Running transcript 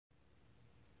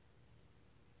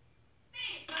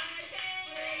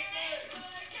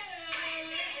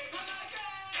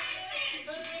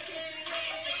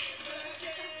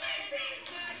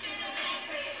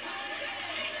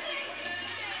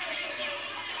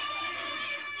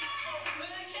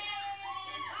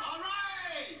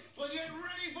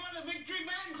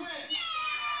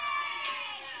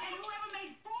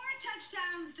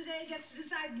gets to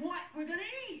decide what we're going to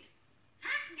eat.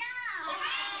 Hot dog!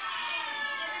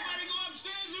 Everybody go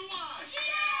upstairs and watch.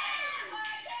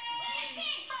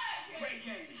 Great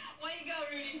game. Way to go,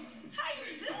 Rudy. How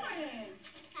you doing?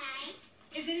 Hi.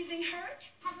 Is anything hurt?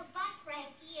 Have a bump right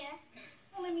here.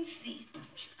 Well, let me see.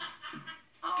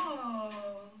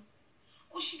 Oh,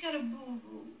 she got a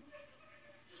boo-boo.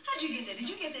 How'd you get that? Did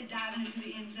you get that diving into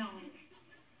the end zone?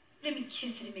 Let me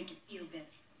kiss it and make it feel better.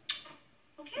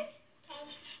 Okay?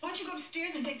 Why don't you go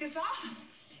upstairs and take this off?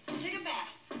 Take a bath.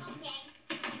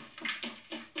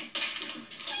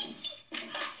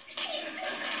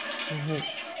 Okay.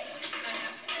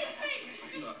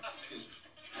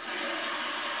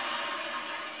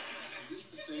 Is this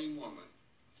the same woman?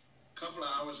 A couple of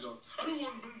hours ago, I don't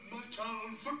want to be my child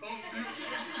on the football field.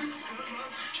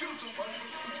 Kill somebody.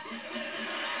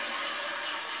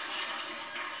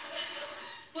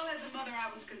 Well, as a mother,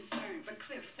 I was concerned. But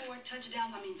Cliff, 4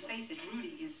 touchdowns, I mean, face it,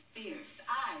 Rudy is fierce.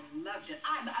 I loved it.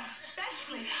 I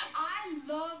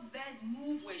love that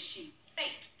move where she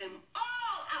faked them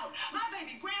all out. My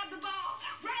baby grabbed the ball,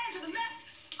 ran to the left,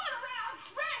 spun around,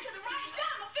 ran to the right,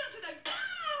 down the field to the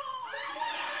goal.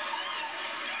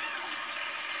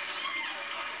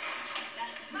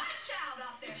 That's my child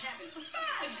out there having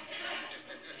fun.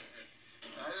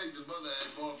 I think the mother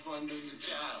had more fun than the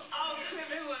child. Oh,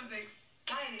 Cliff, it was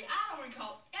exciting. I don't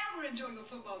recall ever enjoying a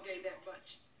football game that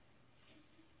much.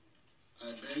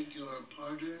 I beg your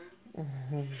pardon? Oh,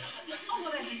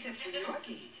 well, that's except for your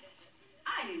games.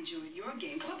 I enjoyed your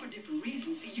games, but for different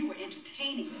reasons. See, you were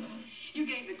entertaining. You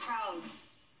gave the crowds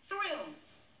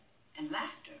thrills and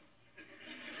laughter.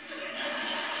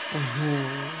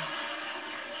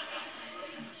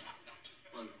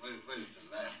 Where did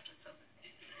the laughter come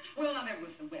in? Well, now, that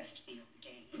was the Westfield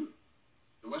game.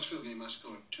 The Westfield game, I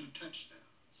scored 2 touchdowns.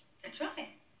 That's right.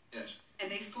 Yes.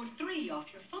 And they scored 3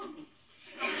 off your fumbles.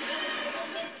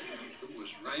 It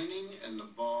was raining and the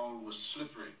ball was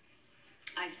slippery.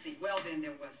 I see. Well, then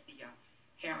there was the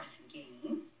Harrison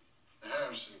game. The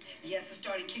Harrison game. Yes, the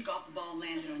starting kickoff, the ball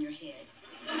landed on your head.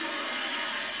 The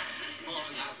ball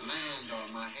did not land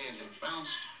on my head. It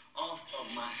bounced off of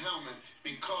my helmet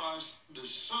because the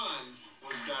sun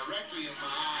was directly in my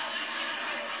eyes.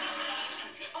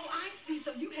 Oh, I see.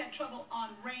 So you had trouble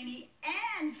on rainy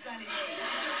and sunny days.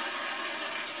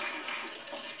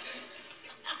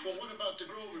 Well, what about the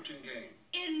Groverton game?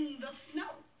 In the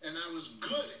snow. And I was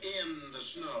good in the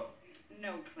snow.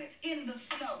 No, Cliff. In the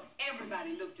snow,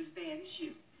 everybody looked as bad as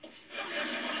you.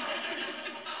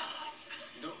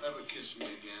 Don't ever kiss me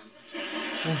again.